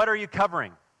second, what are you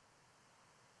covering?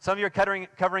 Some of you are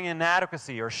covering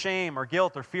inadequacy or shame or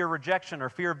guilt or fear of rejection or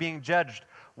fear of being judged.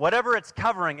 Whatever it's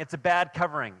covering, it's a bad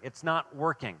covering. It's not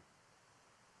working.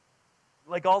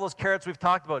 Like all those carrots we've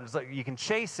talked about, it's like you can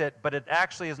chase it, but it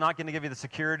actually is not going to give you the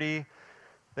security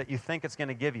that you think it's going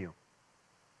to give you.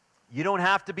 You don't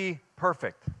have to be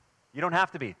perfect. You don't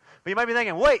have to be. But you might be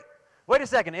thinking, wait a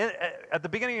second. At the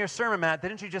beginning of your sermon, Matt,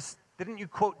 didn't you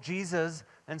quote Jesus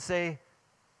and say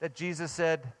that Jesus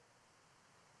said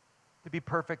to be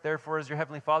perfect, therefore, as your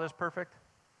heavenly Father's perfect?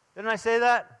 Didn't I say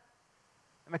that?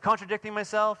 Am I contradicting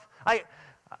myself? I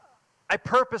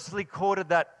purposely quoted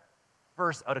that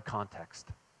verse out of context.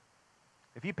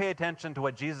 If you pay attention to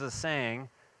what Jesus is saying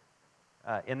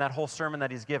in that whole sermon that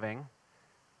he's giving,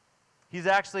 he's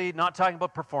actually not talking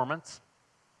about performance.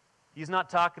 He's not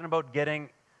talking about getting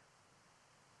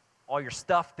all your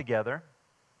stuff together.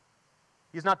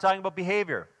 He's not talking about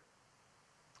behavior.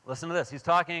 Listen to this. He's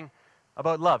talking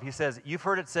about love. He says, you've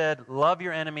heard it said, love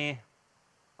your enemy,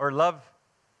 or love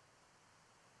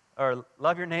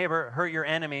your neighbor, hurt your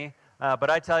enemy, but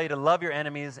I tell you to love your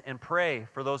enemies and pray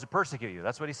for those who persecute you.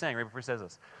 That's what he's saying right before he says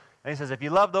this. And he says, if you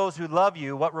love those who love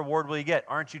you, what reward will you get?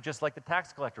 Aren't you just like the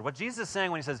tax collector? What Jesus is saying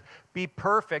when he says, be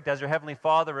perfect as your heavenly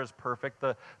Father is perfect,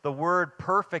 the word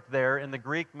perfect there in the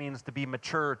Greek means to be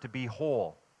mature, to be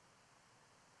whole.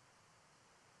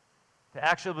 To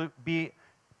actually be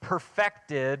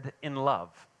perfected in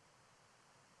love.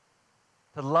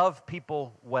 To love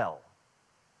people well.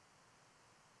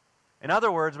 In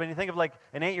other words, when you think of like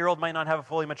an 8-year-old might not have a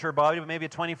fully mature body, but maybe a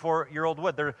 24-year-old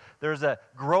would. There's a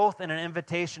growth and an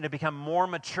invitation to become more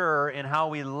mature in how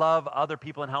we love other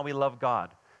people and how we love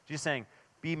God. Jesus saying,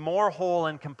 be more whole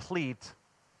and complete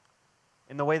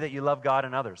in the way that you love God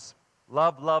and others.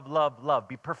 Love, love, love, love.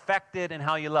 Be perfected in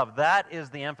how you love. That is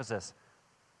the emphasis.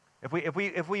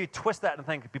 If we twist that and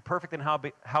think, be perfect in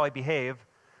how I behave,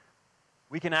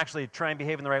 we can actually try and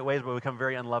behave in the right ways, but we become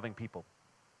very unloving people.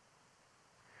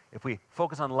 If we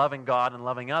focus on loving God and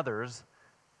loving others,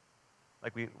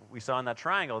 like we saw in that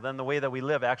triangle, then the way that we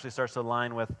live actually starts to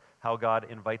align with how God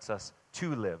invites us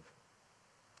to live.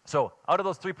 So, out of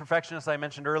those three perfectionists I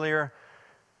mentioned earlier,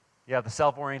 you have the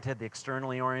self-oriented, the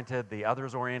externally oriented, the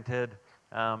others-oriented.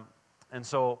 And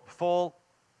so, full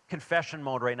confession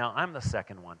mode right now, I'm the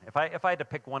second one. If I had to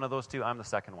pick one of those two, I'm the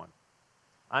second one.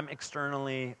 I'm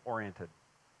externally oriented.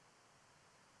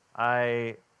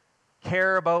 I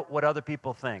care about what other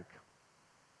people think.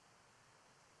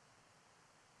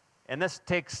 And this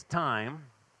takes time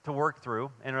to work through,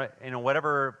 and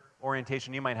whatever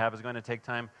orientation you might have is going to take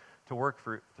time to work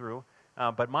through.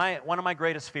 But one of my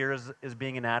greatest fears is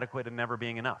being inadequate and never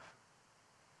being enough.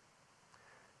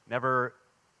 Never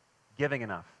giving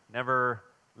enough. Never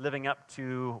living up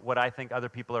to what I think other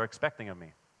people are expecting of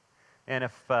me. And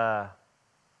if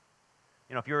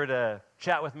you were to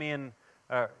chat with me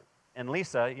and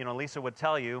Lisa, Lisa would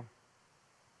tell you,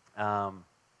 the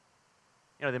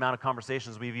amount of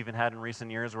conversations we've even had in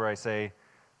recent years where I say,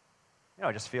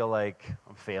 I just feel like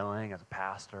I'm failing as a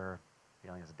pastor,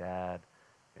 failing as a dad,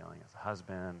 failing as a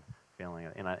husband, failing,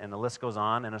 and the list goes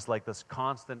on, and it's like this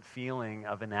constant feeling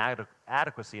of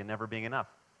inadequacy and never being enough.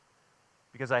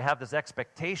 Because I have this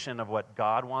expectation of what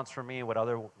God wants from me, what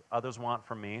others want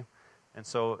from me, and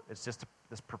so it's just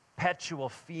this perpetual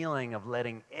feeling of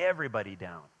letting everybody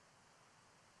down.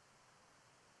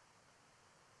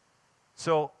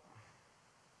 So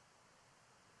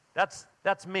that's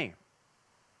me.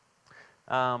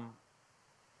 But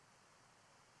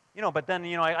then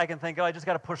I can think, I just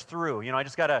got to push through. I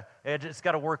just got to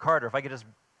work harder. If I could just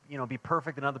be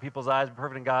perfect in other people's eyes, be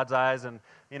perfect in God's eyes, and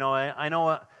I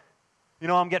know.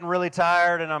 I'm getting really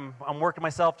tired, and I'm working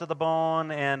myself to the bone,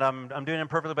 and I'm doing it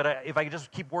imperfectly. But if I could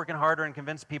just keep working harder and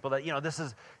convince people that this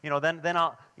is then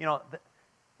I'll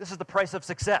this is the price of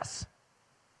success.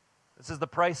 This is the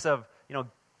price of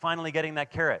finally getting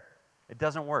that carrot. It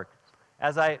doesn't work.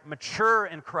 As I mature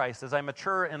in Christ, as I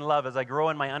mature in love, as I grow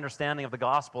in my understanding of the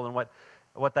gospel and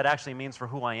what that actually means for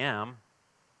who I am,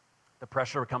 the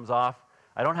pressure comes off.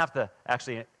 I don't have to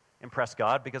actually impress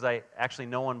God because I actually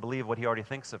know and believe what he already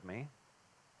thinks of me.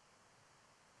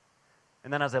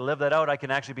 And then as I live that out, I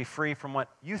can actually be free from what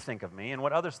you think of me and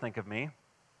what others think of me.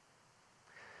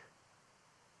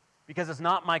 Because it's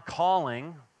not my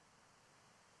calling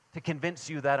to convince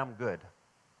you that I'm good.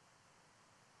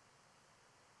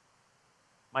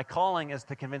 My calling is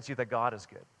to convince you that God is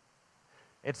good.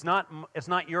 It's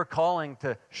not your calling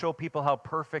to show people how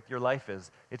perfect your life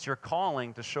is. It's your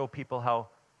calling to show people how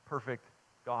perfect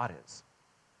God is.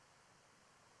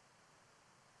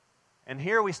 And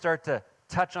here we start to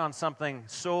touch on something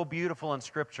so beautiful in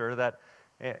Scripture that,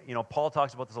 Paul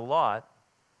talks about this a lot,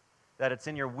 that it's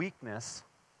in your weakness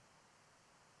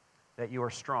that you are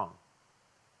strong.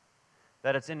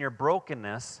 That it's in your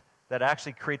brokenness that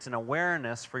actually creates an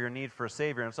awareness for your need for a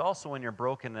Savior. And it's also in your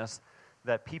brokenness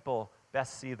that people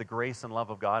best see the grace and love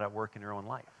of God at work in your own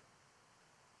life.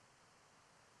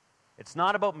 It's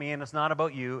not about me and it's not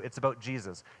about you, it's about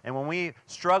Jesus. And when we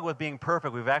struggle with being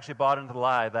perfect, we've actually bought into the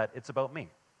lie that it's about me.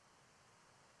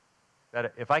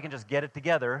 That if I can just get it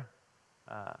together,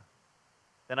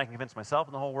 then I can convince myself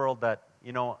and the whole world that,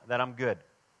 that I'm good.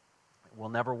 It will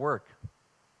never work.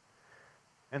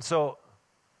 And so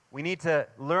we need to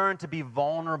learn to be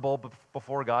vulnerable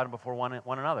before God and before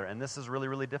one another. And this is really,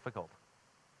 really difficult.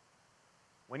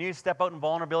 When you step out in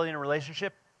vulnerability in a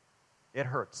relationship, it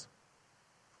hurts.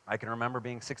 I can remember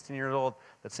being 16 years old,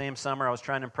 that same summer, I was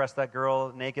trying to impress that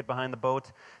girl naked behind the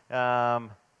boat. I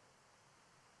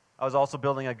was also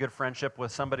building a good friendship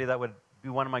with somebody that would be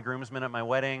one of my groomsmen at my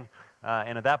wedding.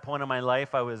 And at that point in my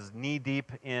life, I was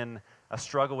knee-deep in a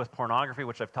struggle with pornography,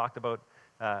 which I've talked about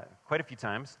quite a few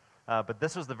times. But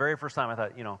this was the very first time I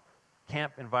thought,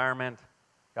 camp environment,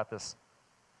 got this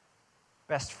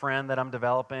best friend that I'm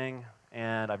developing,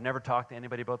 and I've never talked to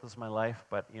anybody about this in my life,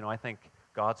 but, I think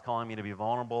God's calling me to be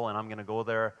vulnerable, and I'm going to go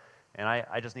there, and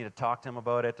I just need to talk to him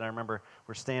about it. And I remember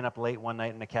we're staying up late one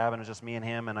night in the cabin, it was just me and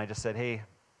him, and I just said, hey,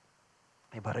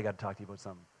 bud, I got to talk to you about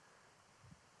something.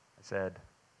 I said,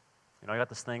 I got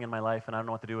this thing in my life, and I don't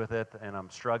know what to do with it, and I'm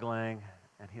struggling.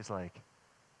 And he's like,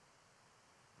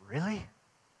 really?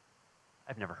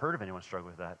 I've never heard of anyone struggle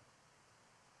with that.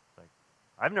 Like,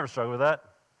 I've never struggled with that.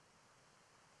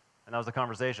 And that was the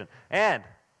conversation. And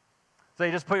so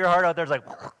you just put your heart out there. It's like,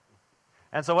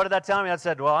 and so what did that tell me? That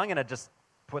said, well, I'm going to just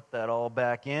put that all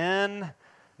back in.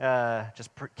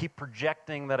 Keep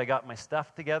projecting that I got my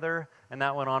stuff together. And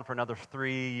that went on for another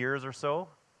 3 years or so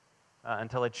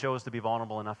until I chose to be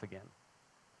vulnerable enough again.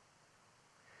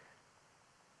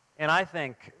 And I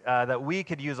think that we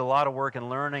could use a lot of work in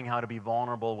learning how to be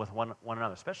vulnerable with one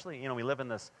another. Especially, we live in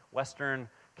this Western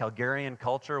Calgarian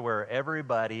culture where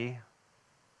everybody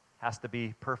has to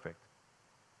be perfect.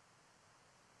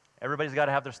 Everybody's got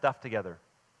to have their stuff together.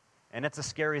 And it's a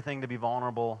scary thing to be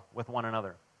vulnerable with one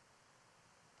another.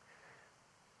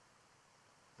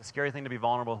 It's a scary thing to be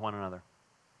vulnerable with one another.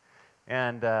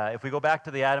 And if we go back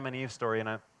to the Adam and Eve story,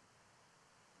 and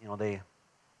they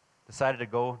decided to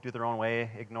go do their own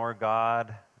way, ignore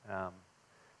God.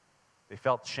 They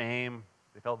felt shame.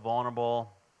 They felt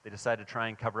vulnerable. They decided to try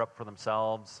and cover up for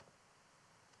themselves,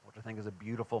 which I think is a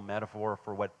beautiful metaphor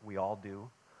for what we all do.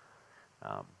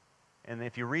 And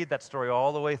if you read that story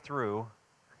all the way through,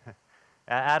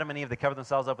 Adam and Eve, they covered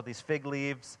themselves up with these fig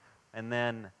leaves, and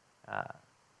then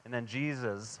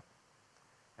Jesus,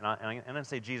 and I'm going to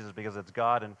say Jesus because it's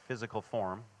God in physical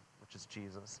form, which is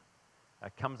Jesus,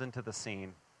 comes into the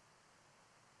scene.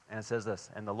 And it says this,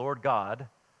 and the Lord God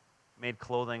made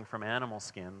clothing from animal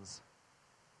skins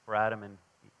for Adam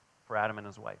and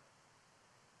his wife.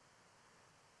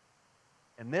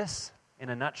 And this, in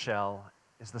a nutshell,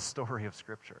 is the story of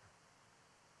Scripture.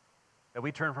 That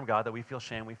we turn from God, that we feel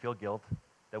shame, we feel guilt,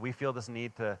 that we feel this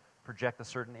need to project a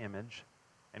certain image,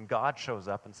 and God shows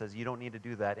up and says, you don't need to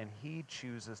do that, and He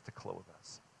chooses to clothe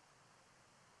us.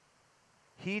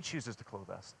 He chooses to clothe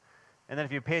us. And then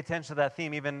if you pay attention to that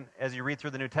theme, even as you read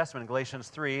through the New Testament, in Galatians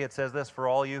 3, it says this, for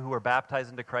all you who are baptized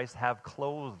into Christ have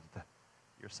clothed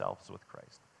yourselves with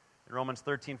Christ. In Romans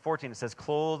 13:14, it says,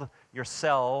 clothe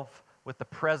yourself with the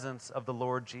presence of the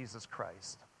Lord Jesus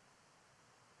Christ.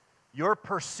 Your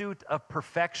pursuit of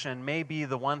perfection may be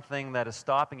the one thing that is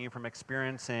stopping you from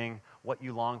experiencing what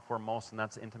you long for most, and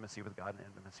that's intimacy with God and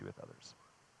intimacy with others.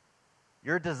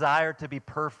 Your desire to be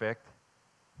perfect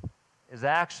is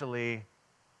actually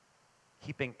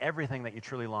keeping everything that you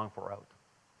truly long for out.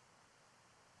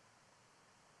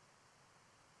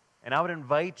 And I would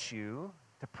invite you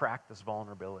to practice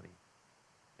vulnerability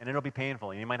And it'll be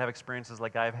painful. You might have experiences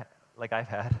like I've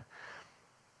had.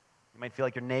 You might feel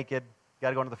like you're naked, you got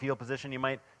to go into the fetal position. You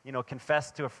might,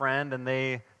 confess to a friend and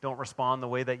they don't respond the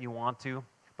way that you want to.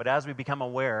 But as we become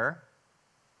aware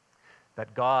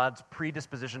that God's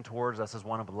predisposition towards us is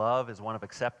one of love, is one of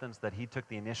acceptance, that He took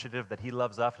the initiative, that He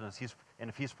loves us, and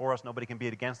if He's for us, nobody can be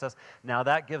against us. Now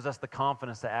that gives us the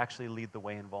confidence to actually lead the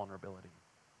way in vulnerability.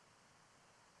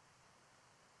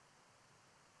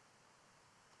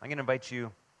 I'm going to invite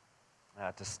you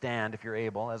to stand, if you're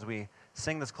able, as we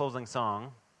sing this closing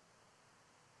song.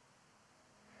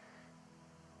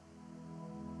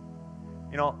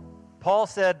 Paul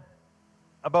said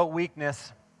about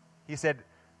weakness, he said,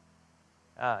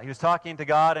 he was talking to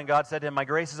God, and God said to him, "My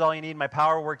grace is all you need. My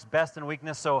power works best in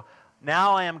weakness. So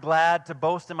now I am glad to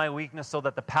boast in my weakness so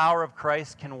that the power of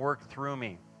Christ can work through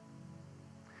me."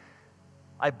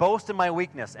 I boast in my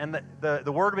weakness. And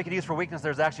the word we could use for weakness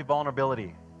there is actually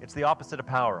vulnerability. It's the opposite of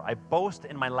power. I boast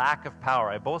in my lack of power.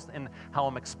 I boast in how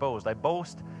I'm exposed. I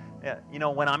boast,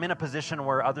 when I'm in a position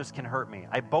where others can hurt me.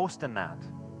 I boast in that.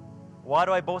 Why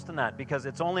do I boast in that? Because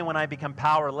it's only when I become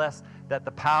powerless that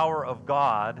the power of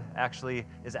God actually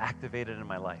is activated in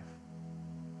my life.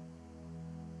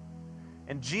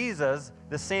 And Jesus,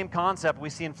 the same concept we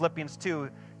see in Philippians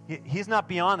 2, he's not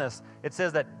beyond this. It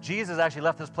says that Jesus actually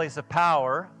left this place of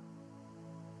power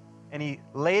and He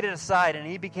laid it aside and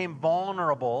He became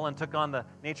vulnerable and took on the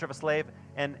nature of a slave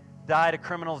and died a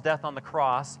criminal's death on the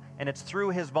cross. And it's through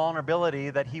His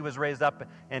vulnerability that He was raised up,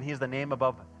 and He's the name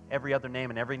above every other name,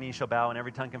 and every knee shall bow and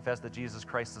every tongue confess that Jesus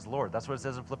Christ is Lord. That's what it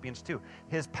says in Philippians 2.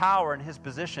 His power and His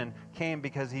position came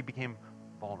because He became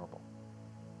vulnerable.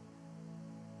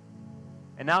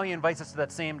 And now He invites us to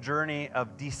that same journey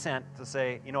of descent to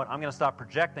say, you know what, I'm going to stop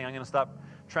projecting. I'm going to stop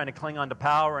trying to cling on to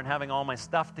power and having all my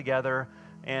stuff together.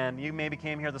 And you maybe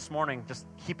came here this morning just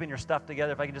keeping your stuff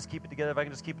together. If I can just keep it together, if I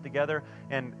can just keep it together.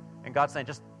 And God's saying,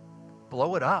 just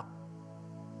blow it up.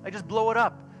 Like, just blow it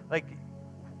up. Like,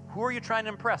 who are you trying to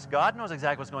impress? God knows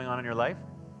exactly what's going on in your life.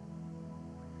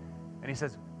 And He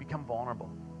says, become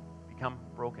vulnerable. Become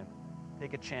broken.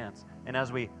 Take a chance. And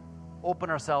as we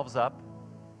open ourselves up,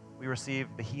 we receive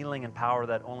the healing and power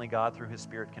that only God through His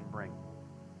Spirit can bring.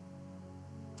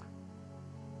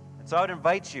 And so I would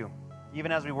invite you,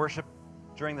 even as we worship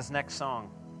during this next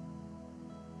song,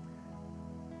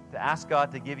 to ask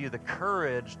God to give you the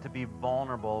courage to be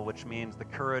vulnerable, which means the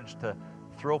courage to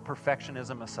throw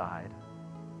perfectionism aside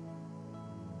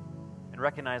and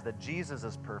recognize that Jesus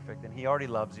is perfect and He already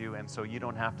loves you, and so you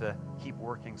don't have to keep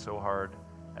working so hard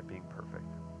at being perfect.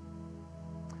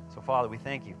 So, Father, we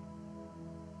thank You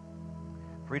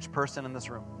for each person in this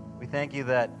room. We thank You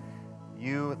that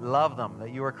You love them,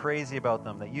 that You are crazy about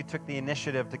them, that You took the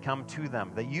initiative to come to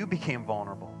them, that You became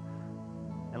vulnerable.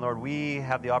 And Lord, we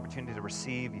have the opportunity to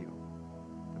receive You,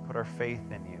 to put our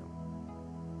faith in You.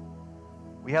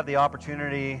 We have the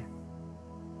opportunity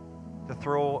to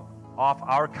throw off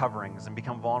our coverings and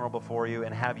become vulnerable for You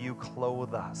and have You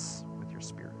clothe us with Your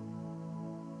Spirit.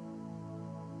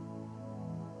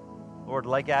 Lord,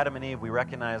 like Adam and Eve, we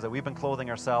recognize that we've been clothing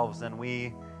ourselves, and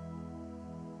we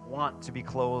want to be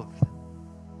clothed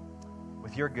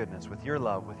with Your goodness, with Your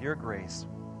love, with Your grace.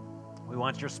 We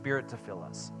want Your Spirit to fill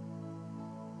us.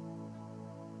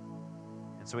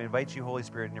 And so we invite You, Holy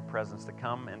Spirit, in Your presence to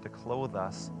come and to clothe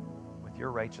us with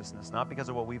Your righteousness, not because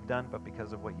of what we've done, but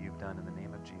because of what You've done. In the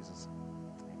name of Jesus.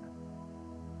 Amen.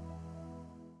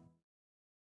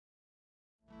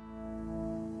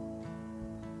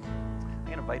 I'm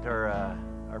going to invite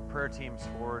our prayer teams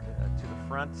forward to the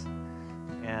front.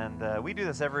 And we do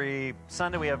this every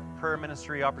Sunday. We have prayer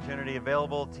ministry opportunity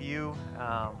available to you.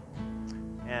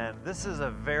 And this is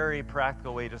a very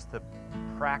practical way just to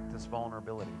practice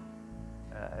vulnerability.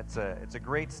 It's a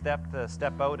great step to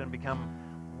step out and become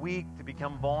weak, to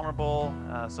become vulnerable,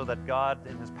 so that God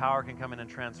in His power can come in and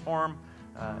transform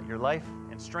your life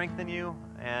and strengthen you.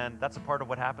 And that's a part of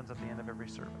what happens at the end of every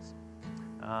service.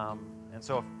 And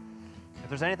so if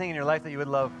there's anything in your life that you would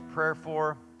love prayer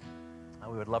for,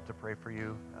 we would love to pray for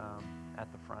you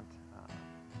at the front.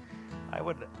 I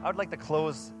would like to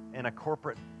close in a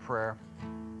corporate prayer.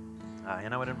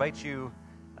 And I would invite you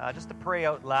just to pray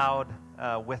out loud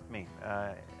with me.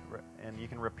 And you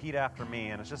can repeat after me.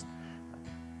 And it's just,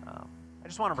 I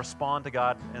just want to respond to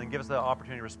God and give us the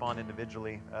opportunity to respond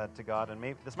individually to God. And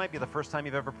maybe this might be the first time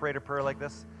you've ever prayed a prayer like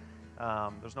this.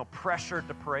 There's no pressure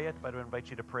to pray it, but I would invite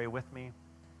you to pray with me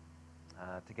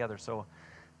together. So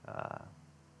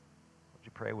would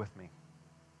you pray with me?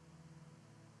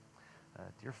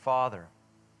 Dear Father,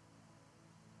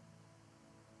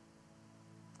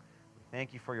 we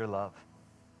thank You for Your love.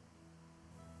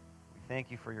 We thank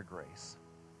You for Your grace.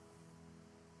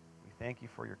 thank you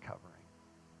for your covering.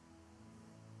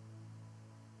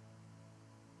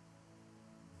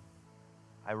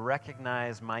 I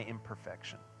recognize my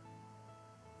imperfection.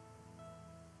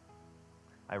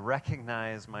 I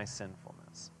recognize my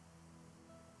sinfulness.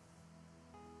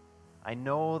 I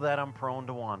know that I'm prone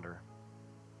to wander.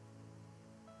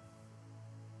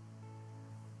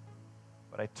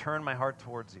 But I turn my heart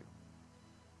towards you.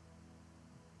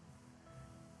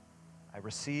 I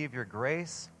receive your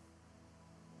grace.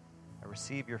 I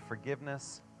receive your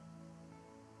forgiveness.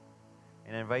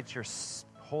 And I invite your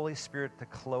Holy Spirit to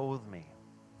clothe me.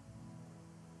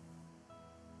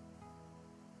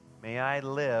 May I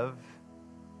live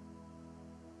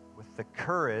with the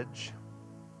courage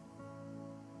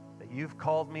that you've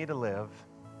called me to live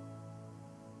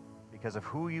because of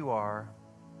who you are,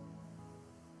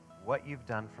 what you've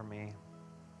done for me,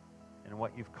 and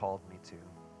what you've called me to.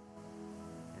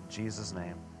 In Jesus'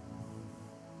 name,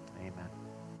 amen.